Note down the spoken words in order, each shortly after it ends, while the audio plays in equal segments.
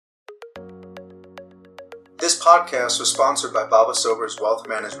This podcast was sponsored by Baba Sobers Wealth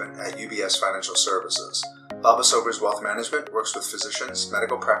Management at UBS Financial Services. Baba Sobers Wealth Management works with physicians,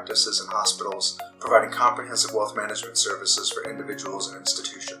 medical practices, and hospitals, providing comprehensive wealth management services for individuals and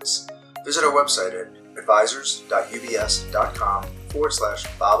institutions. Visit our website at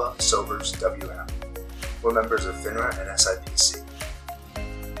advisors.ubs.com/Baba Sobers WM. We're members of FINRA and SIPC.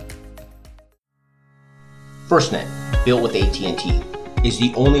 FirstNet, built with AT&T, is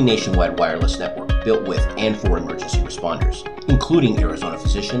the only nationwide wireless network built with and for emergency responders, including Arizona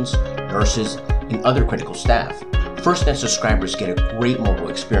physicians, nurses, and other critical staff. FirstNet subscribers get a great mobile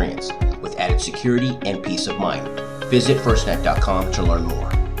experience with added security and peace of mind. Visit firstnet.com to learn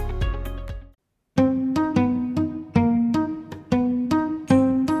more.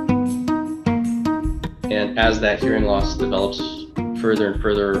 And as that hearing loss develops further and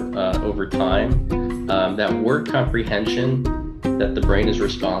further over time, that word comprehension that the brain is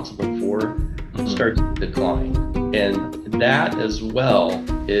responsible for starts to decline. And that as well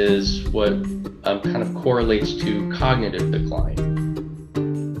is what kind of correlates to cognitive decline.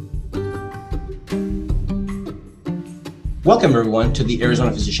 Welcome everyone to the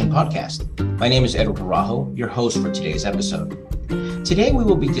Arizona Physician Podcast. My name is Edward Harajo, your host for today's episode. Today we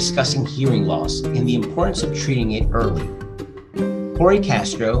will be discussing hearing loss and the importance of treating it early. Jorge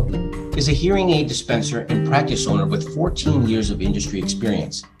Castro is a hearing aid dispenser and practice owner with 14 years of industry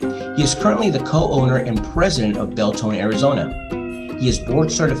experience. He is currently the co-owner and president of Beltone, Arizona. He is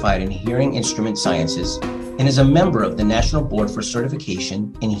board certified in hearing instrument sciences and is a member of the National Board for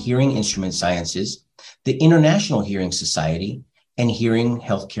Certification in Hearing Instrument Sciences, the International Hearing Society, and Hearing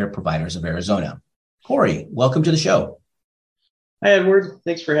Healthcare Providers of Arizona. Jorge, welcome to the show. Hi, Edward.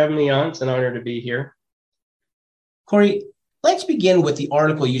 Thanks for having me on. It's an honor to be here. Jorge, let's begin with the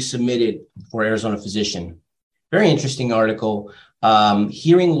article you submitted for Arizona Physician. Very interesting article,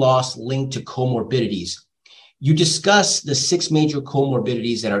 hearing loss linked to comorbidities. You discuss the 6 major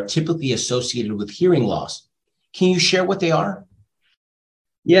comorbidities that are typically associated with hearing loss. Can you share what they are?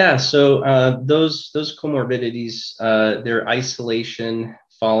 Yeah, so those comorbidities, they're isolation,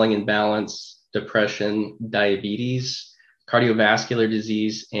 falling in balance, depression, diabetes, cardiovascular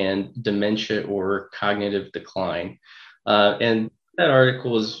disease, and dementia or cognitive decline. And that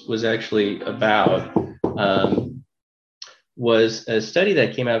article was actually about was a study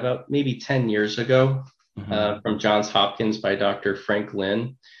that came out about maybe 10 years ago from Johns Hopkins by Dr. Frank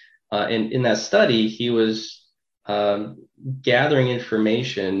Lin. And in that study, he was gathering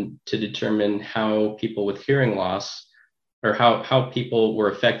information to determine how people with hearing loss or how people were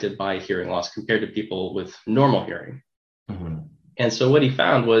affected by hearing loss compared to people with normal hearing. And so what he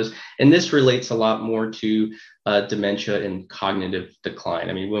found was, and this relates a lot more to dementia and cognitive decline.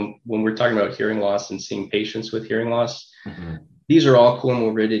 I mean, when we're talking about hearing loss and seeing patients with hearing loss, these are all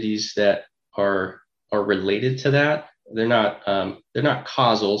comorbidities that are related to that. They're not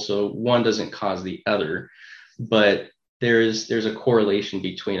causal, so one doesn't cause the other, but there's a correlation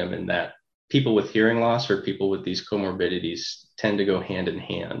between them in that people with hearing loss or people with these comorbidities tend to go hand in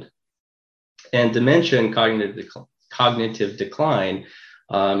hand. And dementia and cognitive decline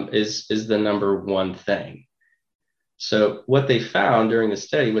is the number one thing. So what they found during the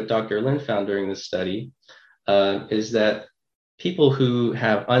study, what Dr. Lin found during the study, is that people who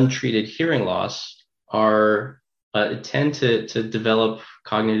have untreated hearing loss tend to develop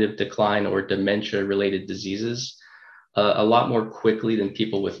cognitive decline or dementia-related diseases a lot more quickly than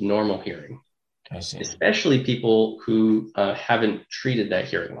people with normal hearing. I see. Especially people who haven't treated that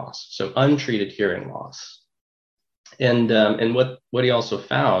hearing loss, so untreated hearing loss. And what he also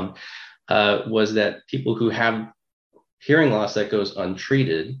found was that people who have hearing loss that goes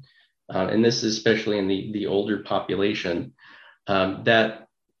untreated, and this is especially in the older population, that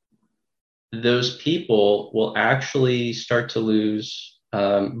those people will actually start to lose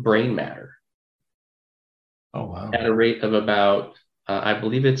brain matter. Oh, wow. At a rate of about, I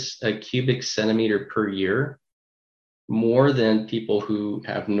believe it's a cubic centimeter per year, more than people who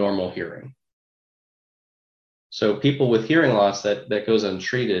have normal hearing. So people with hearing loss that goes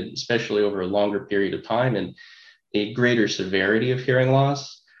untreated, especially over a longer period of time and a greater severity of hearing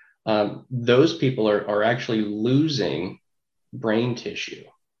loss, those people are actually losing brain tissue.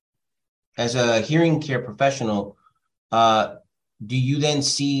 As a hearing care professional, do you then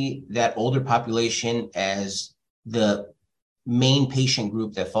see that older population as the main patient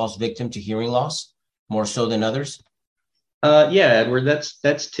group that falls victim to hearing loss more so than others? Yeah, Edward,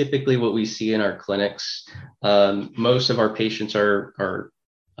 that's typically what we see in our clinics. Most of our patients are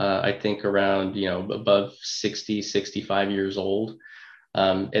I think around, above 60, 65 years old.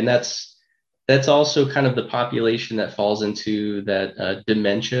 And that's That's also kind of the population that falls into that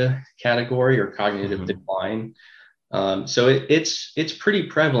dementia category or cognitive decline. So it's pretty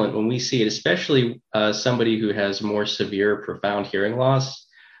prevalent when we see it, especially somebody who has more severe, profound hearing loss.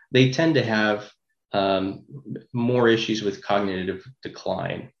 They tend to have more issues with cognitive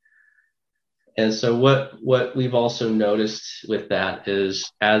decline. And so what we've also noticed with that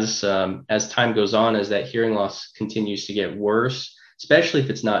is as time goes on, as that hearing loss continues to get worse, especially if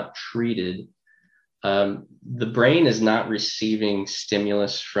it's not treated, the brain is not receiving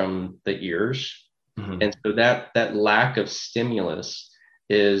stimulus from the ears. And so that lack of stimulus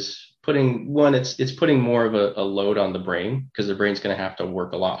is putting it's putting more of a load on the brain, because the brain's going to have to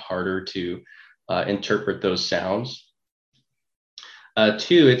work a lot harder to interpret those sounds.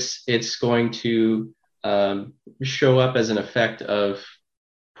 Two, it's going to show up as an effect of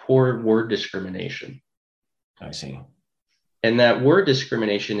poor word discrimination. I see. And that word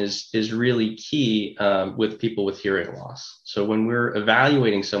discrimination is really key with people with hearing loss. So when we're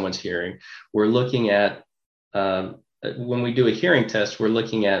evaluating someone's hearing, we're looking at, when we do a hearing test, we're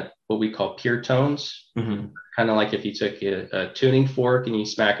looking at what we call pure tones, kind of like if you took a tuning fork and you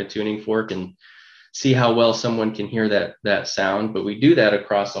smack a tuning fork and see how well someone can hear that sound. But we do that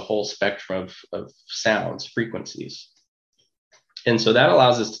across a whole spectrum of sounds, frequencies. And so that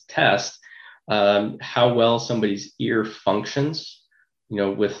allows us to test how well somebody's ear functions,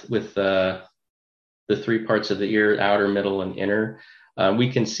 with the three parts of the ear, outer, middle, and inner. We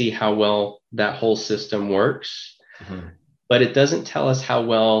can see how well that whole system works, but it doesn't tell us how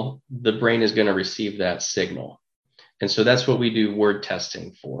well the brain is going to receive that signal. And so that's what we do word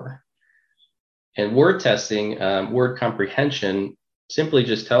testing for. And word testing, word comprehension, simply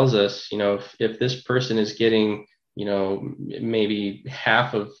just tells us, if this person is getting, maybe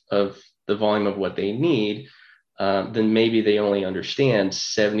half of the volume of what they need, then maybe they only understand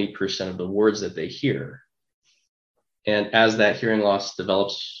 70% of the words that they hear. And as that hearing loss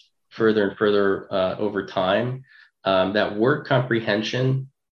develops further and further over time, that word comprehension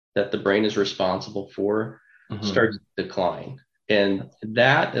that the brain is responsible for starts to decline. And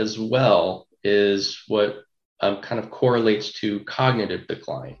that as well is what kind of correlates to cognitive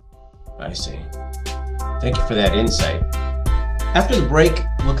decline. I see. Thank you for that insight. After the break,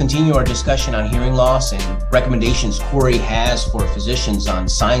 we'll continue our discussion on hearing loss and recommendations Corey has for physicians on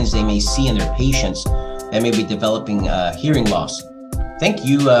signs they may see in their patients that may be developing hearing loss. Thank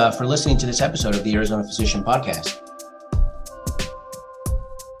you for listening to this episode of the Arizona Physician Podcast.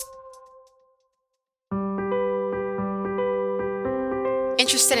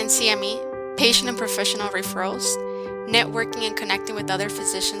 Interested in CME, patient and professional referrals, networking and connecting with other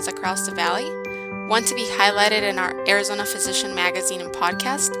physicians across the valley? Want to be highlighted in our Arizona Physician magazine and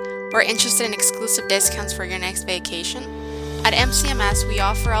podcast? Or interested in exclusive discounts for your next vacation? At MCMS, we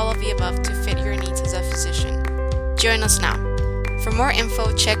offer all of the above to fit your needs as a physician. Join us now. For more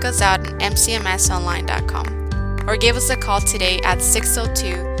info, check us out at mcmsonline.com or give us a call today at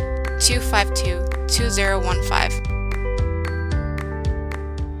 602-252-2015.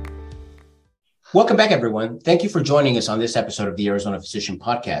 Welcome back, everyone. Thank you for joining us on this episode of the Arizona Physician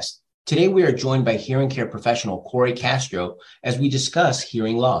Podcast. Today, we are joined by hearing care professional Corey Castro as we discuss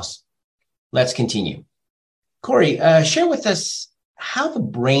hearing loss. Let's continue. Corey, share with us how the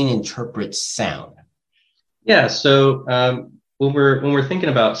brain interprets sound. Yeah, so when we're thinking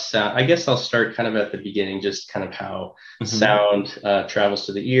about sound, I guess I'll start kind of at the beginning, just kind of how sound travels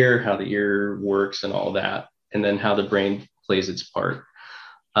to the ear, how the ear works and all that, and then how the brain plays its part.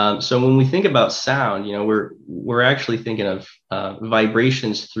 So when we think about sound, we're actually thinking of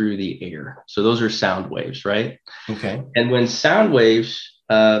vibrations through the air. So those are sound waves, right? Okay. And when sound waves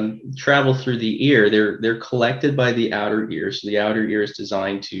travel through the ear, they're collected by the outer ear. So the outer ear is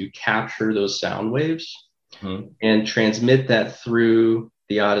designed to capture those sound waves and transmit that through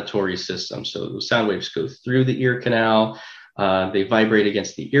the auditory system. So the sound waves go through the ear canal. They vibrate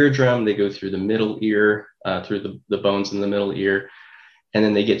against the eardrum. They go through the middle ear, through the bones in the middle ear. And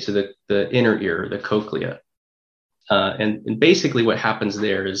then they get to the inner ear, the cochlea. And basically what happens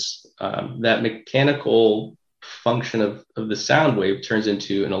there is that mechanical function of the sound wave turns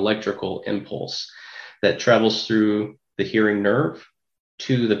into an electrical impulse that travels through the hearing nerve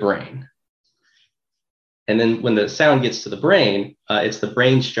to the brain. And then when the sound gets to the brain, it's the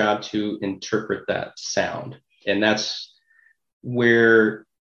brain's job to interpret that sound. And that's where,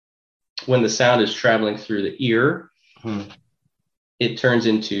 when the sound is traveling through the ear, it turns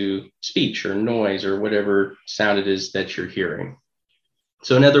into speech or noise or whatever sound it is that you're hearing.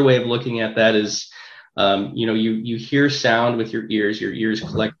 So another way of looking at that is, you hear sound with your ears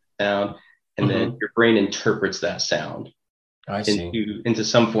collect sound, and then your brain interprets that sound into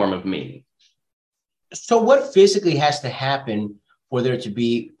some form of meaning. So what physically has to happen for there to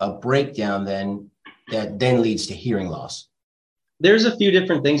be a breakdown then that then leads to hearing loss? There's a few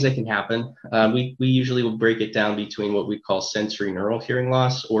different things that can happen. We usually will break it down between what we call sensory neural hearing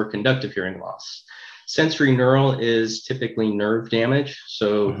loss or conductive hearing loss. Sensory neural is typically nerve damage.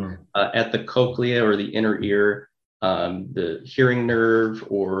 So at the cochlea or the inner ear, the hearing nerve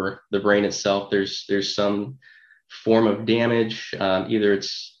or the brain itself, there's some form of damage. Either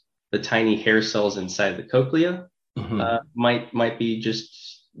it's the tiny hair cells inside the cochlea might be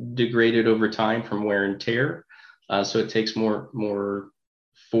just degraded over time from wear and tear. So it takes more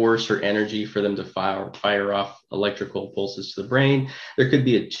force or energy for them to fire off electrical pulses to the brain. There could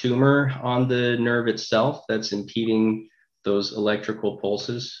be a tumor on the nerve itself that's impeding those electrical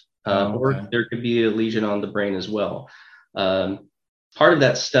pulses, or there could be a lesion on the brain as well. Part of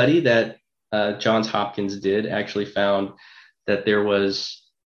that study that Johns Hopkins did actually found that there was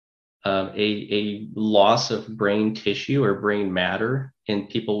a loss of brain tissue or brain matter in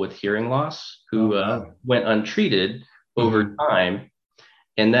people with hearing loss who went untreated over time.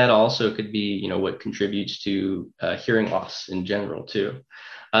 And that also could be, what contributes to hearing loss in general too.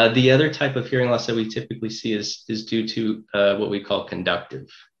 The other type of hearing loss that we typically see is due to what we call conductive.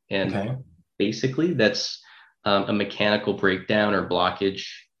 And basically that's a mechanical breakdown or blockage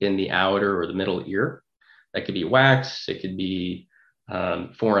in the outer or the middle ear. That could be wax, it could be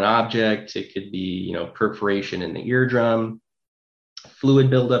foreign object, it could be, perforation in the eardrum, fluid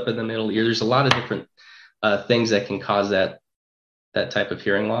buildup in the middle ear. There's a lot of different things that can cause that type of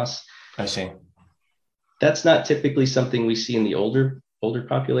hearing loss. I see. That's not typically something we see in the older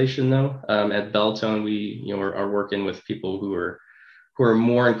population though. At Beltone, we are working with people who are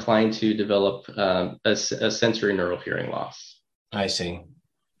more inclined to develop a sensory neural hearing loss. I see.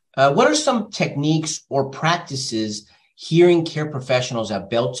 What are some techniques or practices hearing care professionals at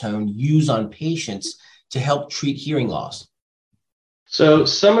Beltone use on patients to help treat hearing loss? So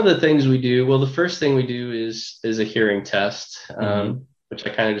some of the things we do, well, the first thing we do is a hearing test, which I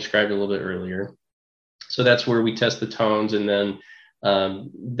kind of described a little bit earlier. So that's where we test the tones, and then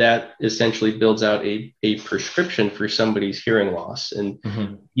that essentially builds out a prescription for somebody's hearing loss,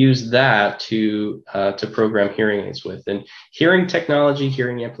 and use that to program hearing aids with. And hearing technology,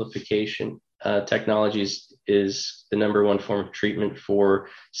 hearing amplification technologies is the number one form of treatment for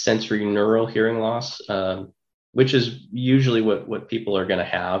sensory neural hearing loss, which is usually what people are going to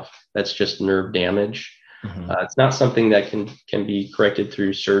have. That's just nerve damage. It's not something that can be corrected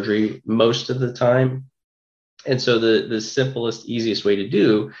through surgery most of the time. And so the simplest, easiest way to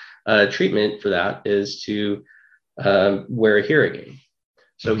do treatment for that is to wear a hearing aid.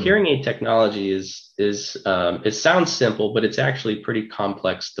 So hearing aid technology is it sounds simple, but it's actually a pretty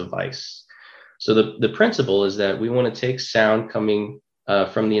complex device. So the principle is that we want to take sound coming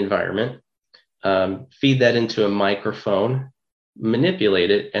from the environment, feed that into a microphone, manipulate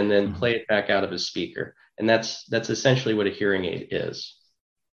it, and then play it back out of a speaker. And that's essentially what a hearing aid is.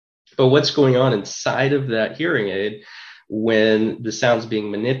 But what's going on inside of that hearing aid when the sound's being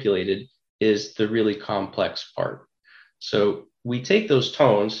manipulated is the really complex part. So we take those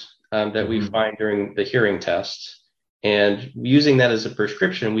tones that we find during the hearing test, and using that as a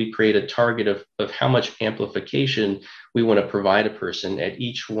prescription, we create a target of how much amplification we want to provide a person at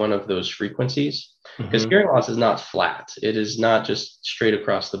each one of those frequencies. Because hearing loss is not flat. It is not just straight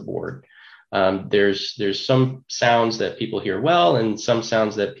across the board. There's some sounds that people hear well and some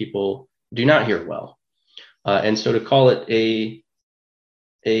sounds that people do not hear well. And so to call it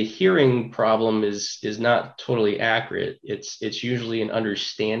a hearing problem is not totally accurate. It's usually an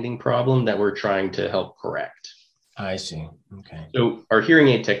understanding problem that we're trying to help correct. I see. Okay. So our hearing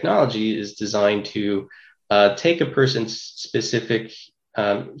aid technology is designed to take a person's specific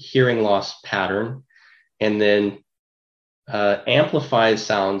hearing loss pattern and then amplify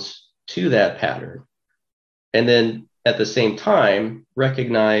sounds to that pattern. And then at the same time,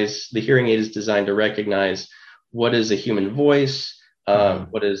 the hearing aid is designed to recognize what is a human voice,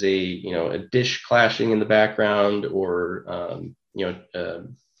 what is a dish clashing in the background, or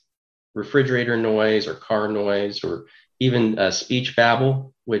refrigerator noise or car noise, or even speech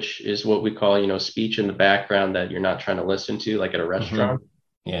babble, which is what we call, speech in the background that you're not trying to listen to, like at a restaurant.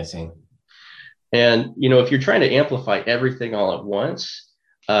 Yeah, I see. And, if you're trying to amplify everything all at once,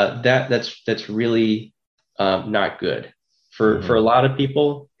 that's really not good. For a lot of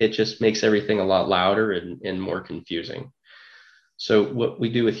people, it just makes everything a lot louder and more confusing. So what we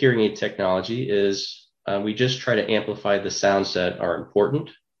do with hearing aid technology is we just try to amplify the sounds that are important,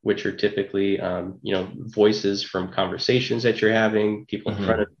 which are typically, voices from conversations that you're having, people in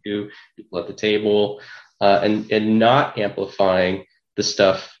front of you, people at the table, and not amplifying the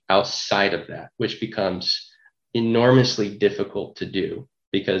stuff outside of that, which becomes enormously difficult to do,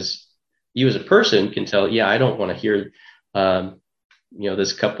 because you as a person can tell, yeah, I don't want to hear,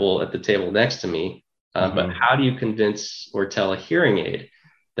 this couple at the table next to me. But how do you convince or tell a hearing aid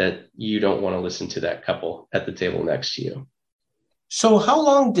that you don't want to listen to that couple at the table next to you? So how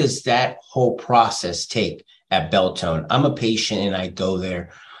long does that whole process take at Beltone? I'm a patient and I go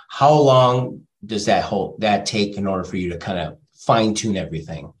there. How long does that take in order for you to kind of fine tune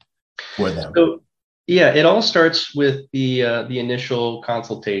everything for them? So, yeah, it all starts with the initial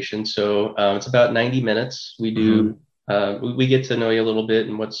consultation. So it's about 90 minutes. We do we get to know you a little bit,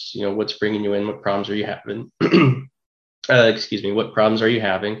 and what's bringing you in, what problems are you having? What problems are you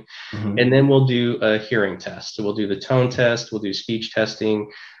having? And then we'll do a hearing test. So we'll do the tone test, we'll do speech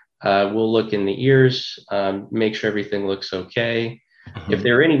testing, we'll look in the ears, make sure everything looks okay. If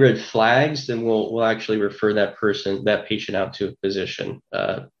there are any red flags, then we'll actually refer that patient out to a physician,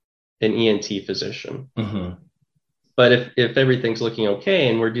 an ENT physician. But if everything's looking okay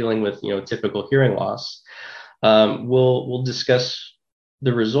and we're dealing with typical hearing loss, we'll discuss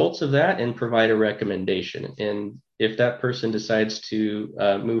the results of that and provide a recommendation. And if that person decides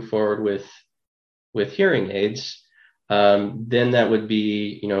to move forward with hearing aids, then that would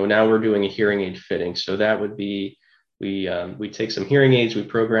be, now we're doing a hearing aid fitting. So that would be, we take some hearing aids, we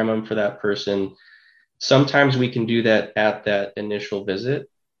program them for that person. Sometimes we can do that at that initial visit.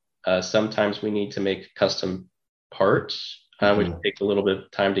 Sometimes we need to make custom parts, which take a little bit of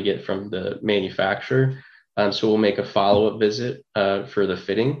time to get from the manufacturer. So we'll make a follow-up visit for the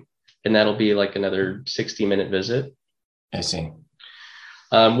fitting, and that'll be like another 60-minute visit. I see.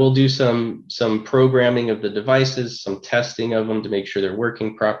 We'll do some programming of the devices, some testing of them to make sure they're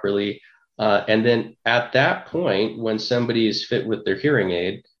working properly. And then at that point, when somebody is fit with their hearing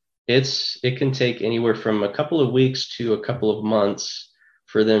aid, it can take anywhere from a couple of weeks to a couple of months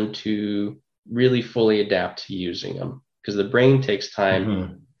for them to really fully adapt to using them, because the brain takes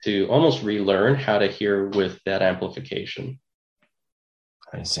time to almost relearn how to hear with that amplification.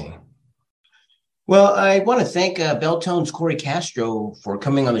 I see. Well, I want to thank Beltone's Corey Castro for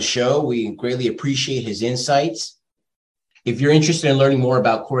coming on the show. We greatly appreciate his insights. If you're interested in learning more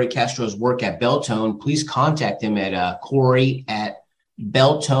about Corey Castro's work at Beltone, please contact him at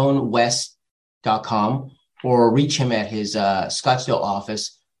corey@beltonewest.com or reach him at his Scottsdale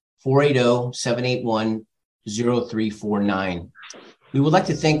office, 480-781-0349. We would like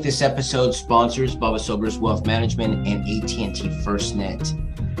to thank this episode's sponsors, Baba Sobers Wealth Management and AT&T FirstNet.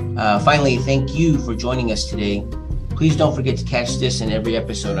 Finally, thank you for joining us today. Please don't forget to catch this and every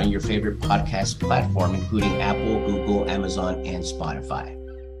episode on your favorite podcast platform, including Apple, Google, Amazon, and Spotify.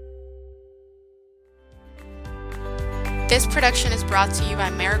 This production is brought to you by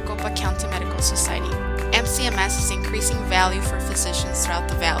Maricopa County Medical Society. MCMS is increasing value for physicians throughout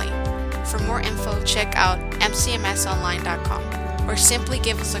the valley. For more info, check out mcmsonline.com or simply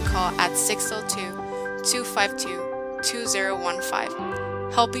give us a call at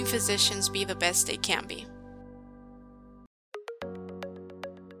 602-252-2015, helping physicians be the best they can be.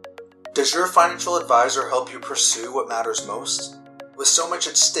 Does your financial advisor help you pursue what matters most? With so much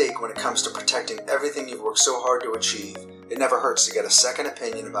at stake when it comes to protecting everything you've worked so hard to achieve, it never hurts to get a second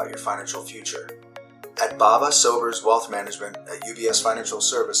opinion about your financial future. At Baba Sobers Wealth Management at UBS Financial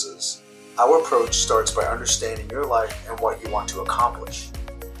Services, our approach starts by understanding your life and what you want to accomplish.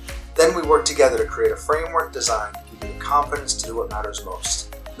 Then we work together to create a framework designed to give you the confidence to do what matters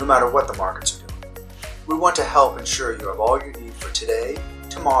most, no matter what the markets are doing. We want to help ensure you have all you need for today,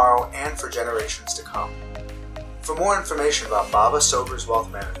 tomorrow, and for generations to come. For more information about Baba Sobers Wealth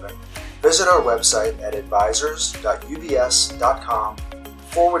Management, visit our website at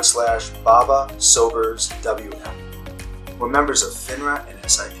advisors.ubs.com/Baba Sobers WM. We're members of FINRA and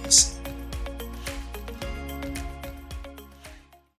SIPC.